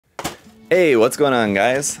Hey, what's going on,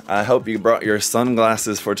 guys? I hope you brought your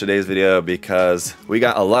sunglasses for today's video because we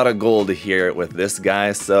got a lot of gold here with this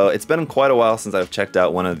guy. So it's been quite a while since I've checked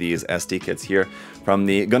out one of these SD kits here from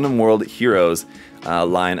the Gundam World Heroes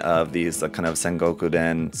line of these kind of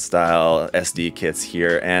Sengoku-den style SD kits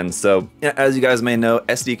here. And so, yeah, as you guys may know,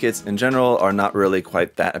 SD kits in general are not really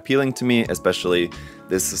quite that appealing to me, especially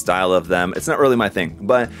this style of them. It's not really my thing,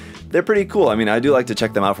 but they're pretty cool. I mean, I do like to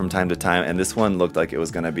check them out from time to time, and this one looked like it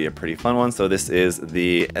was going to be a pretty fun one. So this is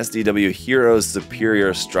the SDW Heroes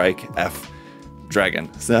Superior Strike F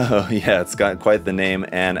Dragon. So yeah, it's got quite the name,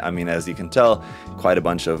 and I mean, as you can tell, quite a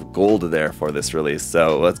bunch of gold there for this release.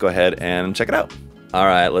 So let's go ahead and check it out.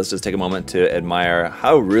 Alright, let's just take a moment to admire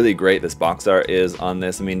how really great this box art is on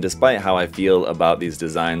this. I mean, despite how I feel about these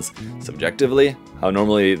designs subjectively, how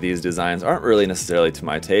normally these designs aren't really necessarily to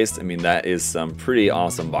my taste. I mean, that is some pretty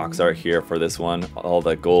awesome box art here for this one. All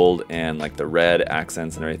the gold and like the red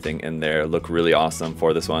accents and everything in there look really awesome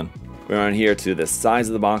for this one. We're on here to the size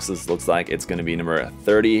of the box. This looks like it's going to be number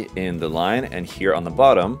 30 in the line, and here on the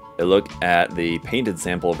bottom, I look at the painted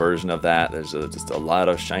sample version of that. There's just a lot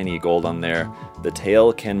of shiny gold on there. The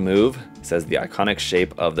tail can move. It says the iconic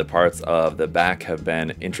shape of the parts of the back have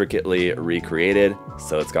been intricately recreated.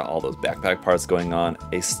 So it's got all those backpack parts going on.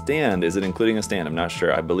 A stand, is it including a stand? I'm not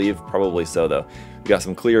sure. I believe probably so though. We got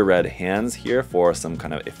some clear red hands here for some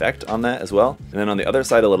kind of effect on that as well. And then on the other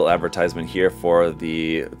side, a little advertisement here for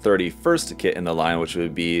the 31st kit in the line, which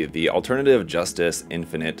would be the Alternative Justice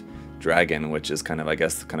Infinite Dragon, which is kind of, I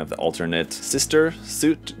guess, kind of the alternate sister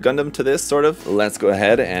suit Gundam to this, sort of. Let's go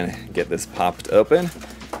ahead and get this popped open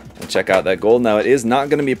and check out that gold. Now, it is not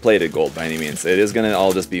going to be plated gold by any means. It is going to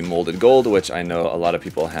all just be molded gold, which I know a lot of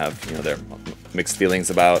people have, you know, their mixed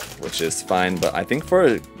feelings about, which is fine. But I think for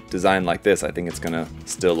a design like this, I think it's going to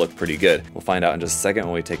still look pretty good. We'll find out in just a second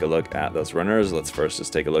when we take a look at those runners. Let's first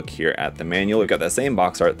just take a look here at the manual. We've got that same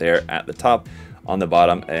box art there at the top. On the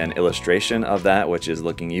bottom, an illustration of that, which is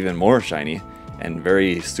looking even more shiny and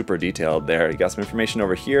very super detailed there. You got some information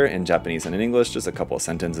over here in Japanese and in English, just a couple of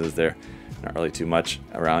sentences there, not really too much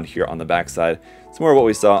around here on the back side. It's more what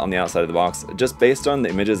we saw on the outside of the box. Just based on the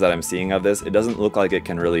images that I'm seeing of this, it doesn't look like it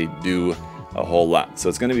can really do a whole lot. So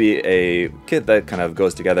it's going to be a kit that kind of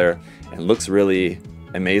goes together and looks really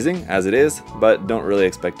amazing as it is, but don't really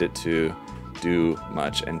expect it to do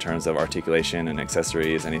much in terms of articulation and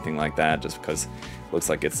accessories, anything like that, just because it looks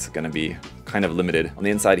like it's going to be kind of limited. On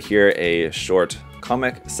the inside here, a short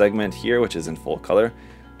comic segment here, which is in full color,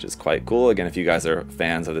 which is quite cool. Again, if you guys are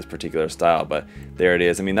fans of this particular style, but there it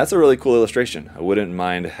is. I mean, that's a really cool illustration. I wouldn't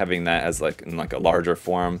mind having that as like in like a larger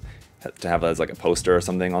form, to have that as like a poster or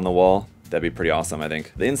something on the wall. That'd be pretty awesome, I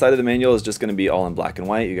think. The inside of the manual is just going to be all in black and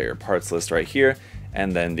white. You got your parts list right here.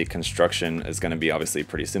 And then the construction is going to be obviously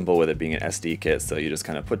pretty simple with it being an SD kit. So you just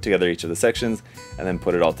kind of put together each of the sections and then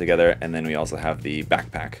put it all together. And then we also have the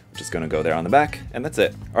backpack, which is going to go there on the back. And that's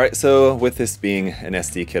it. All right, so with this being an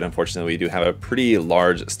SD kit, unfortunately, we do have a pretty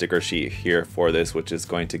large sticker sheet here for this, which is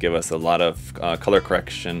going to give us a lot of color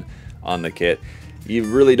correction on the kit. You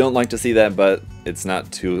really don't like to see that, but it's not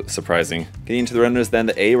too surprising. Getting into the runners then,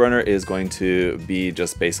 the A runner is going to be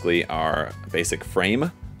just basically our basic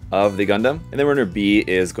frame of the Gundam. And then runner B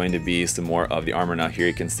is going to be some more of the armor. Now here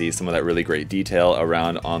you can see some of that really great detail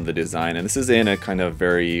around on the design. And this is in a kind of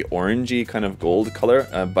very orangey kind of gold color,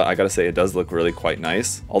 but I gotta say it does look really quite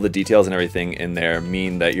nice. All the details and everything in there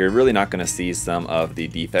mean that you're really not gonna see some of the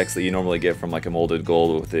defects that you normally get from like a molded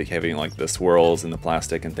gold with it having like the swirls and the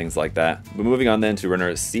plastic and things like that. But moving on then to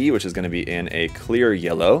runner C, which is gonna be in a clear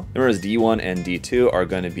yellow. Runners D1 and D2 are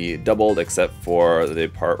gonna be doubled except for the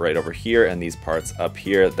part right over here and these parts up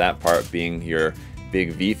here. That part being your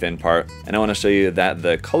big V-fin part. And I want to show you that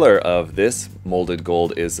the color of this molded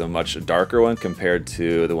gold is a much darker one compared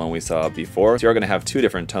to the one we saw before. So you're going to have two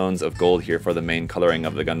different tones of gold here for the main coloring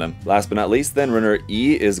of the Gundam. Last but not least then, runner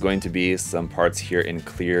E is going to be some parts here in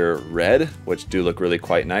clear red, which do look really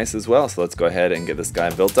quite nice as well. So let's go ahead and get this guy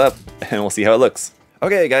built up and we'll see how it looks.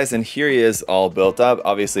 Okay guys, and here he is all built up.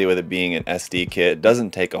 Obviously with it being an SD kit, it doesn't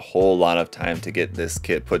take a whole lot of time to get this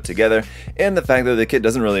kit put together. And the fact that the kit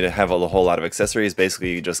doesn't really have a whole lot of accessories,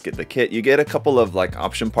 basically you just get the kit. You get a couple of like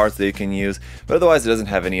option parts that you can use, but otherwise it doesn't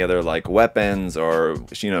have any other like weapons or,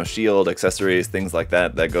 you know, shield accessories, things like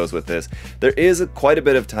that that goes with this. There is quite a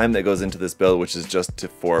bit of time that goes into this build, which is just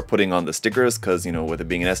for putting on the stickers, because, you know, with it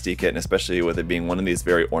being an SD kit and especially with it being one of these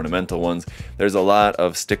very ornamental ones, there's a lot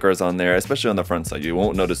of stickers on there, especially on the front side. you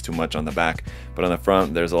won't notice too much on the back, but on the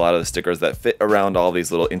front there's a lot of the stickers that fit around all these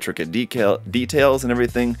little intricate details and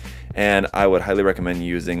everything, and I would highly recommend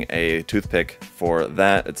using a toothpick for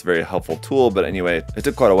that. It's a very helpful tool, but anyway, it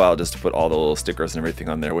took quite a while just to put all the little stickers and everything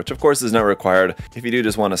on there, which of course is not required. If you do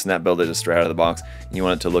just want to snap build it just straight out of the box, and you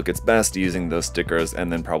want it to look its best, using those stickers and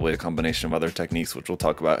then probably a combination of other techniques, which we'll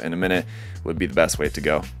talk about in a minute, would be the best way to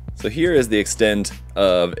go. So here is the extent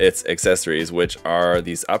of its accessories, which are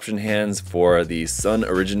these option hands for the Sun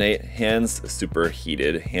Originate hands,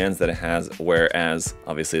 superheated hands that it has, whereas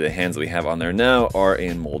obviously the hands that we have on there now are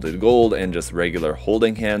in molded gold and just regular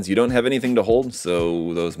holding hands. You don't have anything to hold,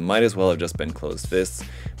 so those might as well have just been closed fists,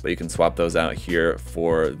 but you can swap those out here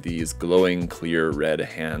for these glowing clear red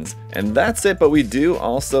hands. And that's it, but we do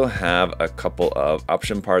also have a couple of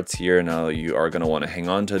option parts here. Now you are going to want to hang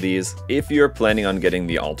on to these if you're planning on getting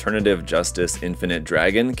the Alternative Justice Infinite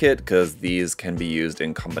Dragon kit, because these can be used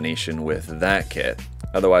in combination with that kit.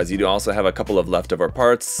 Otherwise, you do also have a couple of leftover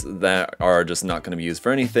parts that are just not going to be used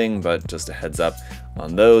for anything, but just a heads up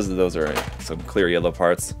on those. Those are some clear yellow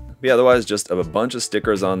parts. But yeah, otherwise just a bunch of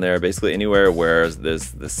stickers on there, basically anywhere where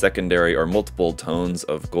there's the secondary or multiple tones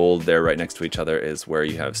of gold there right next to each other is where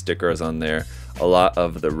you have stickers on there. A lot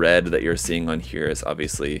of the red that you're seeing on here is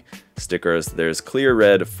obviously stickers. There's clear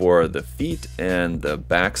red for the feet, and the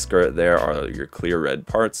back skirt there are your clear red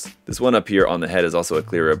parts. This one up here on the head is also a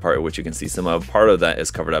clear red part, which you can see some of. Part of that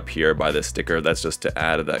is covered up here by this sticker. That's just to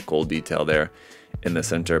add that gold detail there in the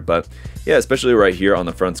center. But yeah, especially right here on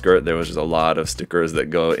the front skirt, there was just a lot of stickers that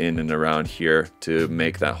go in and around here to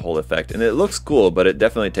make that whole effect, and it looks cool, but it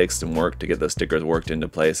definitely takes some work to get those stickers worked into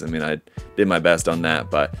place. I mean, I did my best on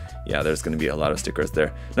that, but yeah, there's going to be a lot of stickers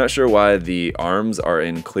there. Not sure why the arms are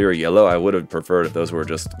in clear yellow. I would have preferred if those were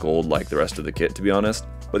just gold like the rest of the kit, to be honest.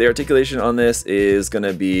 But the articulation on this is going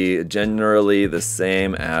to be generally the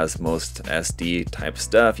same as most SD type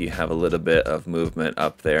stuff. You have a little bit of movement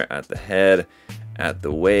up there at the head, at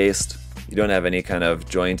the waist. You don't have any kind of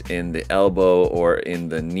joint in the elbow or in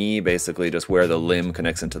the knee. Basically just where the limb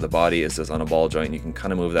connects into the body is just on a ball joint. You can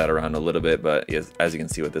kind of move that around a little bit, but as you can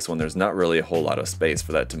see with this one, there's not really a whole lot of space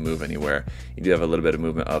for that to move anywhere. You do have a little bit of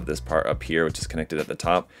movement of this part up here, which is connected at the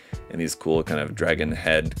top, and these cool kind of dragon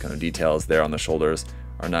head kind of details there on the shoulders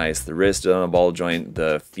are nice. The wrist is on a ball joint,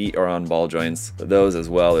 the feet are on ball joints, those as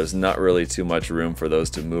well. There's not really too much room for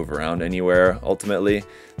those to move around anywhere ultimately.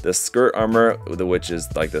 The skirt armor, which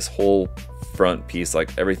is like this whole front piece,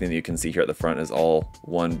 like everything that you can see here at the front is all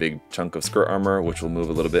one big chunk of skirt armor, which will move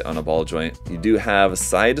a little bit on a ball joint. You do have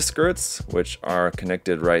side skirts, which are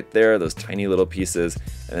connected right there, those tiny little pieces.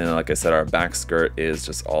 And then, like I said, our back skirt is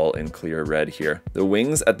just all in clear red here. The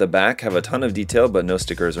wings at the back have a ton of detail, but no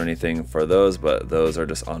stickers or anything for those, but those are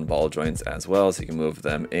just on ball joints as well, so you can move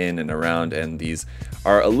them in and around. And these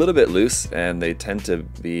are a little bit loose, and they tend to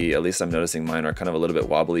be, at least I'm noticing mine are kind of a little bit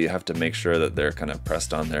wobbly. You have to make sure that they're kind of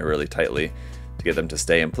pressed on there really tightly to get them to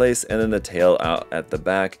stay in place. And then the tail out at the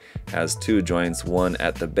back has two joints, one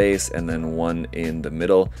at the base and then one in the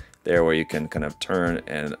middle there, where you can kind of turn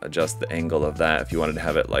and adjust the angle of that if you wanted to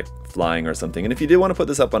have it like flying or something. And if you did want to put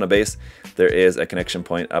this up on a base, there is a connection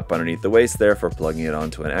point up underneath the waist there for plugging it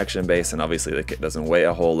onto an action base, and obviously the kit doesn't weigh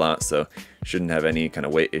a whole lot, so shouldn't have any kind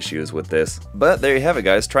of weight issues with this. But there you have it,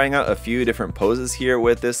 guys, trying out a few different poses here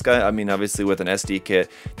with this guy. I mean, obviously with an SD kit,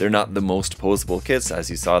 they're not the most posable kits, as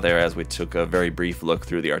you saw there as we took a very brief look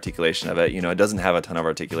through the articulation of it. You know, it doesn't have a ton of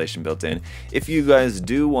articulation built in. If you guys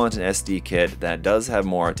do want an SD kit that does have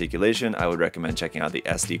more articulation, I would recommend checking out the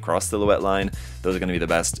SD Cross Silhouette line. Those are going to be the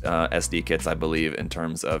best SD kits, I believe, in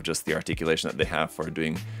terms of just the articulation that they have for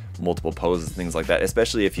doing multiple poses and things like that,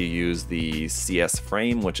 especially if you use the CS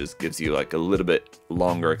frame, which gives you like a little bit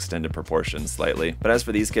longer extended proportions slightly. But as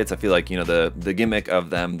for these kits, I feel like, you know, the gimmick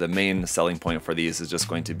of them, the main selling point for these is just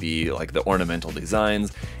going to be like the ornamental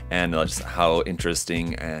designs and just how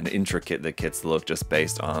interesting and intricate the kits look, just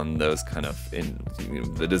based on those kind of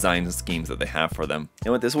the design schemes that they have for them.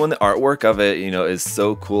 And with this one, the artwork of it, you know, is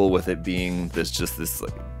so cool, with it being this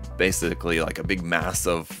like basically like a big mass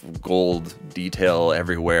of gold detail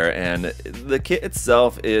everywhere. And the kit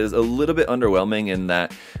itself is a little bit underwhelming in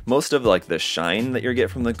that most of like the shine that you're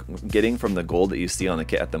getting from the gold that you see on the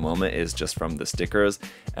kit at the moment is just from the stickers,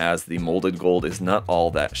 as the molded gold is not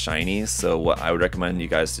all that shiny. So what I would recommend you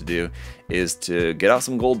guys to do is to get out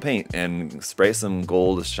some gold paint and spray some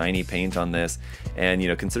gold shiny paint on this. And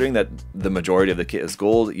considering that the majority of the kit is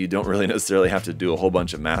gold, you don't really necessarily have to do a whole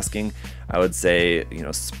bunch of masking. I would say,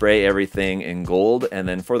 spray everything in gold, and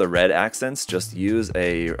then for the red accents, just use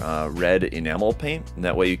a red enamel paint. And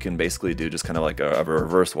that way you can basically do just kind of like a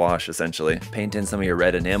reverse wash, essentially. Paint in some of your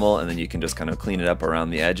red enamel, and then you can just kind of clean it up around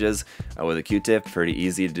the edges with a Q-tip. Pretty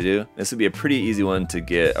easy to do. This would be a pretty easy one to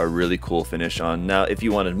get a really cool finish on. Now, if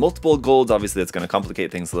you wanted multiple golds, obviously it's going to complicate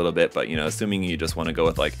things a little bit, but assuming you just want to go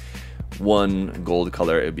with like one gold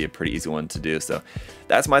color, it would be a pretty easy one to do. So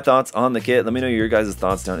that's my thoughts on the kit. Let me know your guys'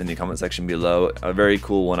 thoughts down in the comment section below. A very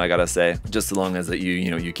cool one, I gotta say, just as long as that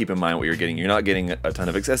you keep in mind what you're getting. You're not getting a ton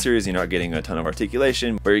of accessories, you're not getting a ton of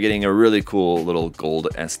articulation, but you're getting a really cool little gold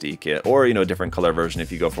SD kit, or a different color version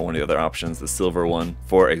if you go for one of the other options, the silver one,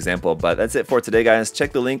 for example. But that's it for today, guys.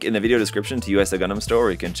 Check the link in the video description to USA Gundam Store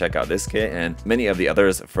where you can check out this kit and many of the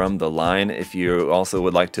others from the line. If you also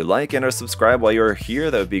would like to like and or subscribe while you're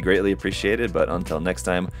here, that would be greatly appreciated. But until next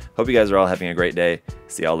time, hope you guys are all having a great day.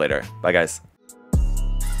 See y'all later. Bye, guys.